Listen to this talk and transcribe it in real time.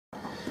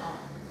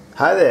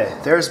Hi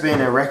there has been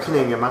a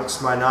reckoning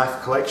amongst my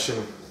knife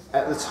collection.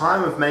 At the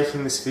time of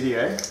making this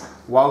video,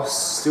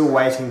 whilst still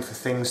waiting for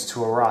things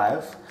to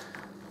arrive,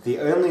 the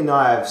only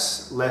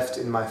knives left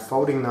in my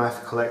folding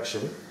knife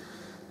collection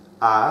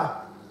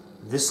are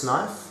this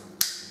knife,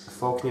 the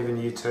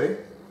Fallkniven U2,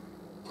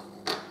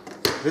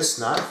 this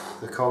knife,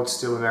 the Cold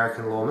Steel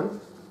American Lawman,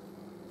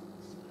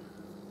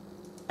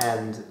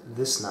 and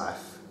this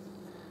knife,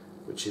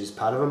 which is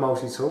part of a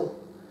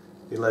multi-tool,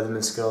 the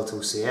Leatherman Skeletal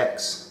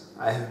CX.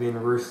 I have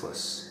been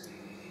ruthless.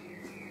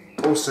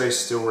 Also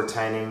still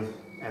retaining,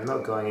 and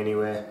not going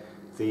anywhere,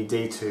 the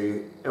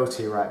D2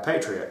 LT Wright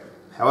Patriot.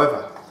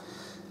 However,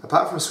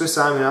 apart from Swiss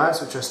Army knives,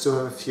 which I still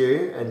have a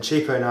few, and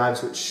cheapo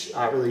knives which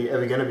aren't really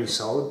ever going to be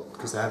sold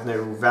because they have no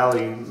real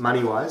value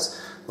money-wise,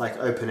 like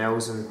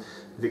Opinels and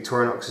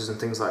Victorinoxes and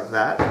things like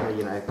that,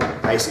 you know,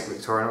 basic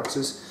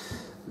Victorinoxes,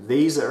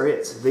 these are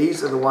it.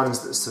 These are the ones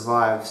that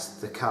survived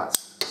the cut.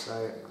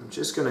 So I'm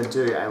just going to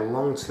do a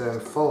long-term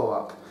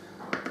follow-up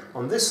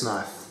on this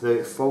knife, the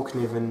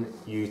Fallkniven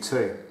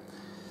U2.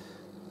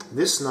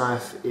 This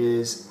knife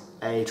is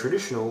a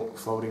traditional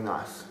folding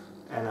knife,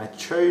 and I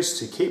chose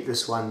to keep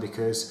this one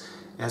because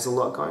it has a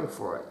lot going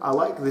for it. I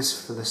like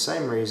this for the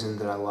same reason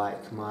that I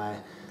like my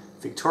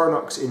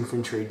Victorinox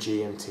Infantry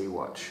GMT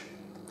watch.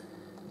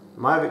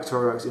 My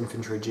Victorinox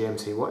Infantry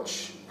GMT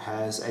watch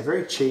has a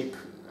very cheap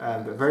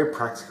but very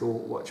practical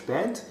watch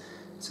band.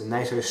 It's a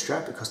NATO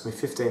strap. It cost me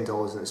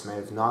 $15 and it's made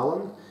of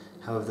nylon.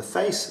 However, the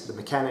face, the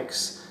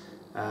mechanics,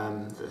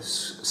 the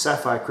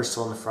sapphire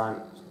crystal on the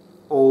front,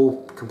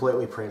 all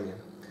completely premium.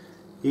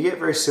 You get a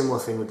very similar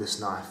thing with this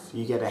knife.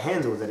 You get a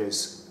handle that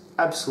is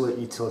absolute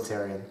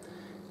utilitarian.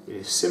 It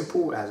is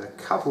simple, it has a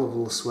couple of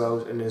little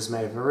swells, and it is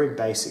made of a very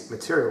basic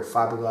material,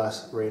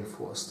 fiberglass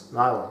reinforced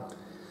nylon.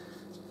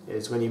 It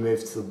is when you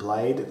move to the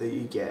blade that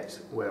you get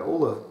where all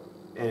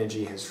the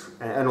energy has,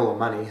 and all the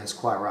money has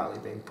quite rightly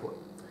been put.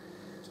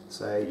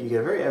 So you get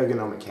a very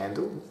ergonomic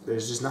handle.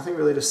 There's just nothing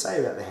really to say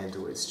about the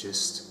handle. It's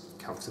just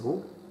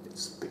comfortable.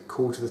 It's a bit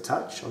cool to the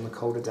touch on the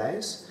colder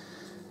days,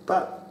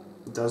 but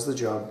it does the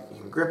job. You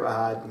can grip it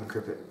hard, you can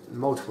grip it in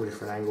multiple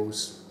different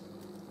angles,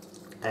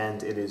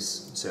 and it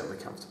is certainly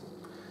comfortable.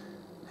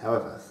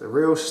 However, the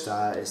real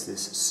star is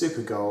this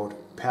super gold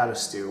powder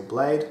steel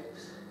blade,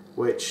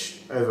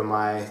 which over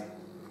my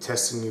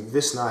testing of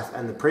this knife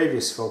and the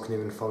previous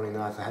Fallkniven folding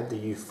knife, I had the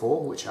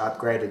U4, which I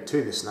upgraded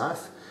to this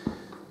knife.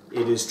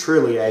 It is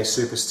truly a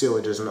super steel.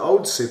 It is an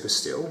old super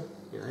steel.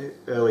 You know,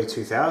 early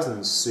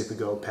 2000s super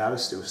gold powder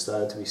steel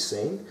started to be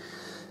seen,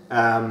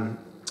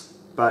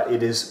 but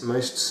it is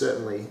most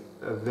certainly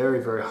a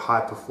very, very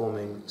high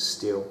performing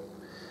steel.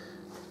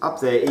 Up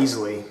there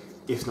easily,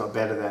 if not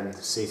better than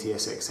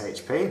CTS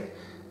XHP,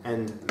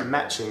 and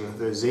matching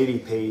the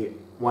ZDP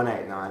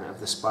 189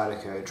 of the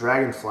Spyderco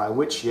Dragonfly,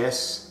 which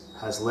yes,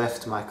 has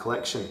left my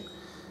collection.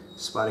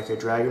 Spyderco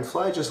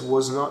Dragonfly just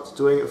was not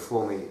doing it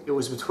for me. It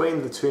was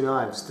between the two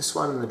knives. This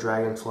one and the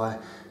Dragonfly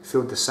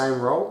filled the same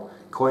role.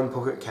 Coin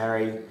pocket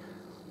carry,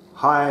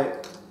 high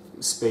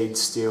speed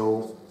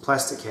steel,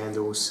 plastic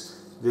handles.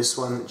 This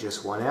one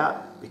just won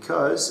out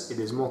because it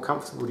is more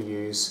comfortable to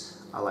use.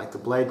 I like the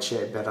blade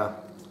shape better,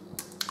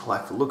 I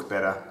like the look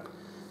better,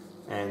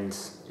 and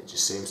it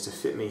just seems to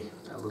fit me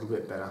a little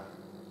bit better.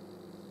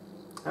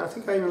 And I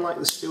think I even like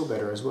the steel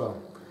better as well.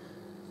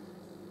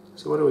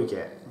 So what do we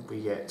get?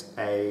 We get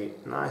a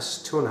nice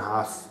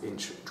 2.5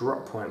 inch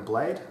drop point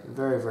blade,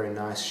 very, very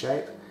nice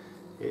shape.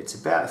 It's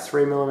about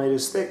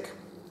 3mm thick.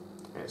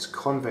 It's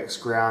convex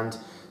ground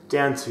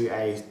down to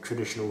a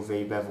traditional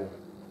V bevel.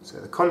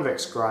 So the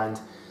convex grind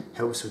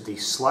helps with the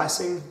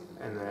slicing,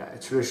 and the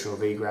traditional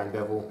V ground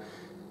bevel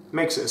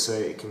makes it so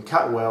it can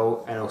cut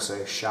well and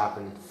also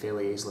sharpen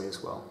fairly easily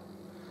as well.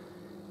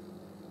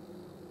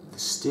 The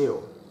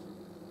steel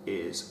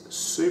is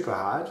super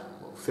hard,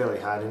 well, fairly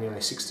hard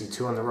anyway,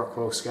 62 on the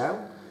Rockwell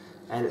scale,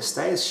 and it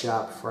stays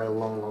sharp for a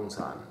long, long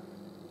time.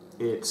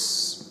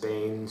 It's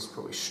been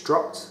probably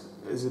stropped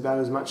is about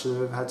as much as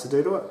I've had to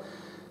do to it,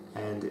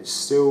 and it's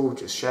still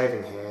just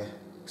shaving hair,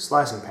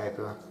 slicing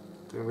paper,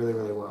 doing really,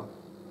 really well.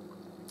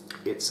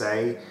 It's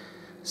a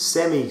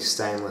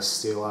semi-stainless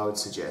steel, I would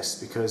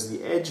suggest, because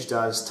the edge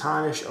does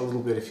tarnish a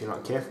little bit if you're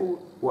not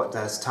careful. What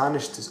has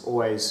tarnished is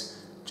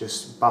always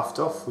just buffed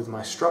off with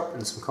my strop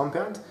and some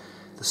compound.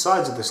 The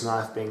sides of this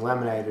knife, being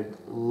laminated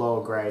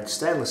lower grade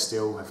stainless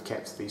steel, have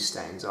kept these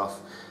stains off.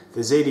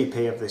 The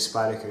ZDP of the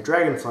Spyderco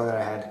Dragonfly that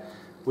I had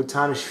would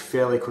tarnish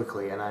fairly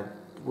quickly, and I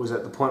was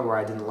at the point where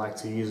I didn't like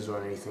to use it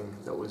on anything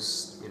that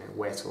was, you know,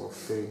 wet or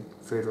food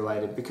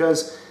related,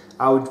 because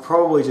I would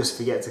probably just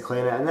forget to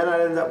clean it, and then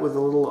I'd end up with a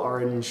little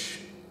orange,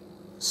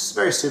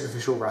 very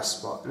superficial rust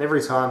spot. And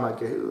every time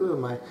I'd go, ooh,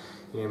 my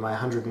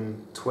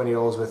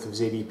 $120 worth of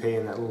ZDP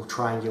and that little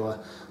triangular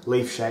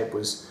leaf shape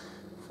was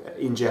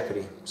in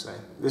jeopardy. So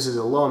this is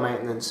a lower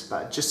maintenance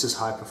but just as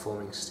high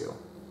performing steel.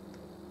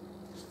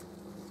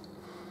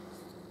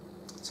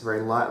 It's a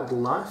very light little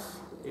knife.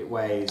 It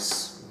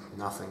weighs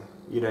nothing.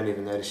 You don't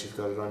even notice you've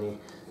got it on you.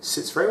 It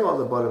sits very well at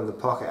the bottom of the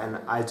pocket, and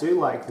I do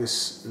like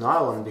this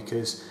nylon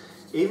because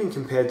even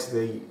compared to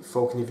the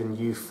Fallkniven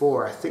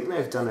U4, I think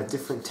they've done a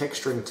different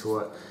texturing to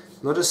it,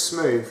 not as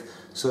smooth,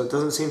 so it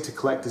doesn't seem to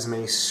collect as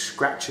many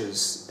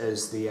scratches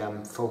as the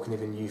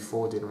Fallkniven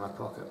U4 did in my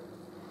pocket.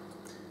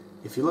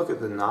 If you look at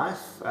the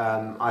knife,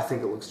 I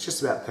think it looks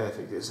just about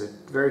perfect. It's a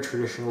very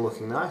traditional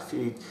looking knife.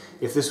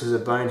 If this was a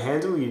bone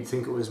handle, you'd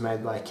think it was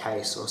made by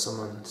Case or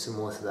someone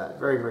similar to that.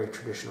 Very, very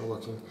traditional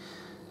looking.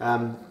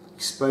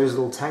 Exposed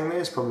little tang there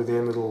is probably the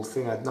only little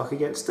thing I'd knock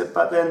against it,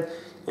 but then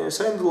in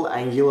its own little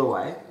angular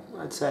way,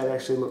 I'd say it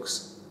actually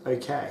looks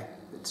okay.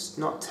 It's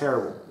not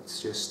terrible, it's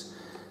just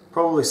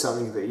probably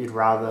something that you'd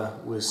rather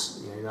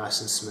was nice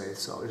and smooth,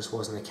 so it just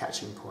wasn't a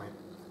catching point.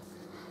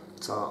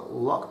 It's a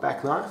lock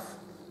back knife,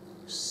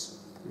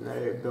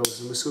 no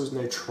bells and whistles,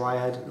 no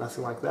triad,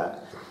 nothing like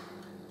that.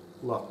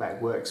 Lock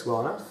back works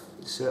well enough,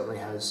 it certainly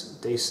has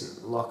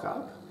decent lock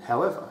up.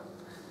 However,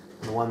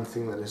 the one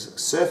thing that has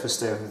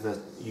surfaced over the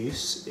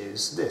use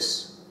is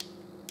this.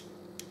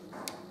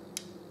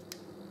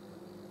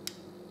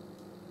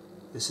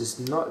 This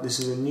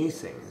is a new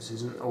thing. This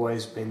hasn't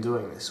always been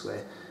doing this,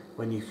 where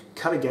when you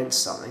cut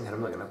against something, and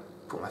I'm not going to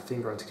put my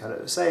finger on to cut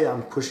it, say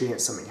I'm pushing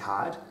against something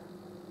hard,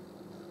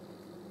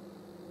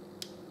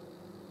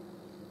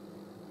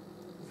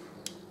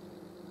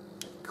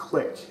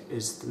 click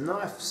is the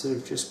knife sort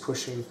of just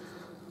pushing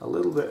a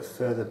little bit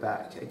further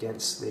back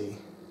against the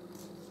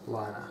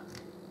liner.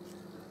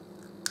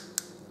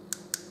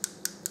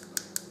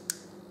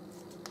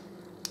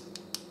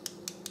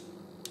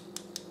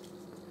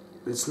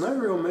 There's no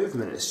real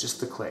movement, it's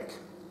just the click.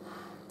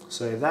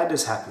 So that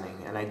is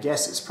happening, and I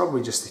guess it's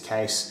probably just a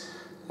case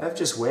of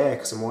just wear,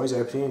 because I'm always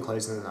opening and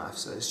closing the knife.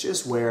 So it's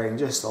just wearing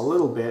just a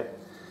little bit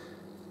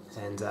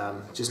and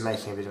just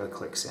making a bit of a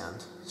click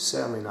sound.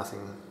 Certainly nothing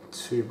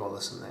too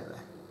bothersome there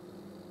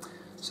though.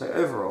 So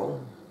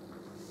overall,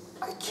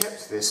 I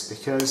kept this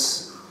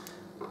because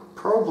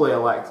probably I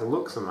like the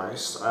look the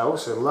most. I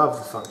also love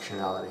the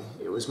functionality.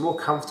 It was more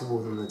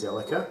comfortable than the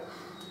Delica.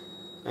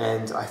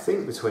 And I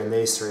think between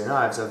these three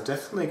knives, I've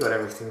definitely got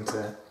everything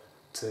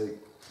to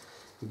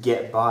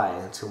get by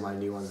until my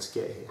new ones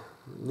get here.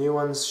 New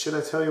ones, should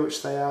I tell you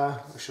which they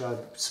are? Or should I,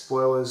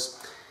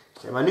 spoilers?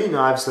 Okay, my new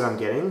knives that I'm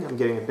getting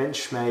a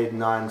Benchmade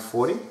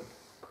 940,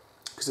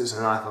 because it's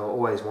a knife I've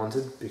always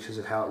wanted because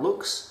of how it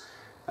looks.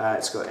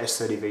 It's got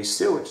S30V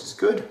steel, which is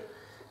good.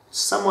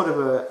 Somewhat of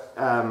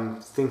a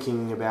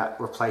thinking about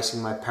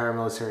replacing my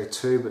Paramilitary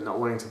 2, but not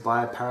wanting to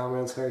buy a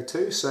Paramilitary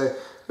 2. So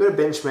I've got a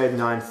Benchmade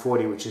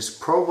 940, which is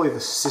probably the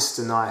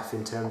sister knife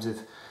in terms of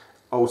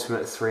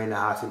ultimate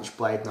 3.5-inch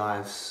blade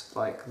knives,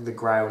 like the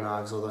Grail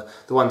knives, or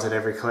the ones that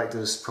every collector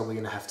is probably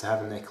going to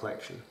have in their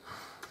collection.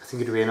 I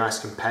think it would be a nice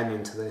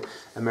companion to the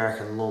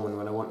American Lawman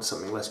when I want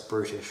something less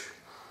brutish.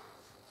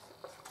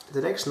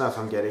 The next knife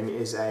I'm getting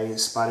is a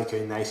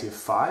Spyderco Native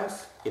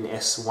 5 in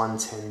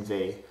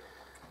S110V.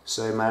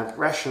 So my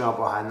rationale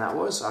behind that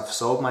was I've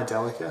sold my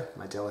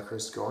Delica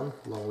is gone,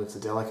 long live the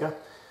Delica.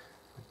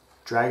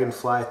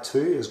 Dragonfly 2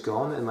 is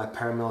gone, and my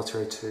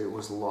Paramilitary 2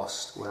 was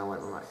lost when I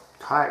went on my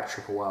kayak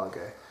trip a while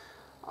ago.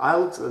 I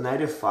looked at the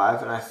Native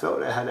 5 and I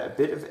felt it had a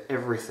bit of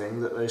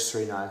everything that those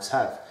three knives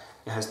have.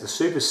 It has the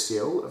super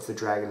steel of the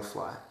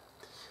Dragonfly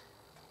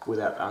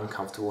without the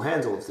uncomfortable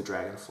handle of the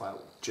Dragonfly,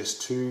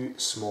 just too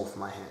small for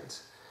my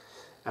hands.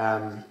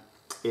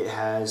 It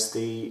has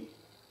the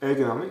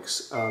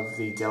ergonomics of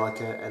the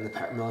Delica and the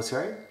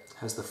Paramilitary,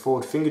 has the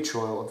forward finger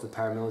choil of the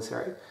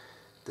Paramilitary,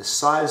 the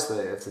size though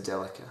of the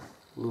Delica,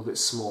 a little bit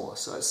smaller,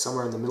 so it's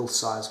somewhere in the middle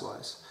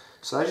size-wise.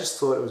 So I just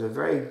thought it was a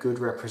very good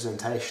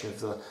representation of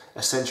the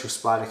essential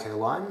Spyderco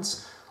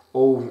lines,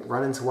 all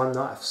run into one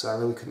knife, so I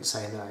really couldn't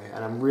say no.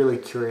 And I'm really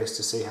curious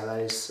to see how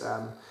those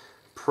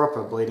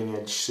proper bleeding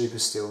edge super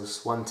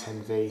steels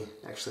 110V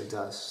actually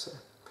does. So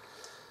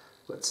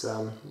let's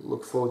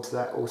look forward to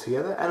that all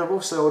together. And I've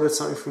also ordered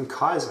something from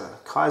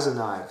Kaiser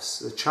Knives,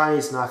 the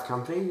Chinese knife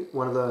company,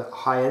 one of the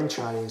high-end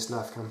Chinese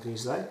knife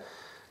companies though.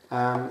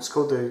 It's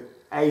called the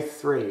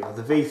A3, or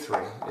the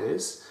V3 it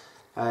is.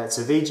 It's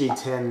a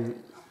VG10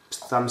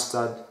 thumb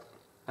stud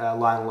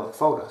line lock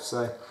folder.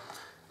 So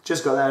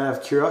just got that out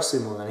of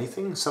curiosity more than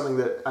anything, something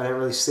that I don't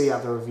really see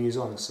other reviews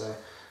on, so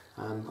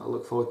I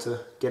look forward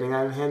to getting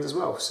that in hand as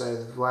well. So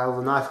while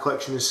the knife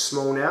collection is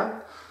small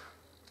now,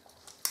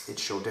 it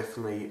shall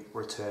definitely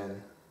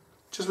return,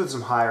 just with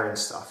some higher end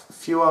stuff,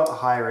 fewer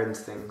higher end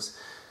things.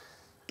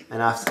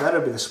 And after that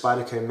it'll be the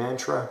Spyderco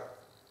Mantra,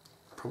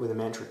 probably the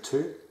Mantra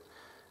 2,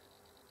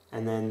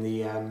 and then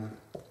the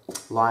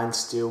Line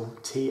Steel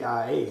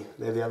TRE.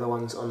 They're the other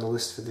ones on the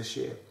list for this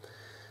year.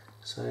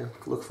 So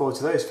look forward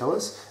to those,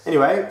 fellas.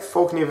 Anyway,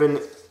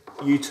 Fallkniven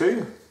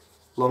U2,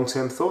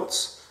 long-term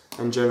thoughts,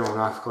 and general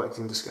knife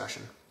collecting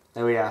discussion.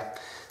 There we are.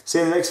 See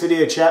you in the next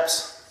video,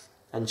 chaps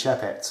and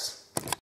chapettes.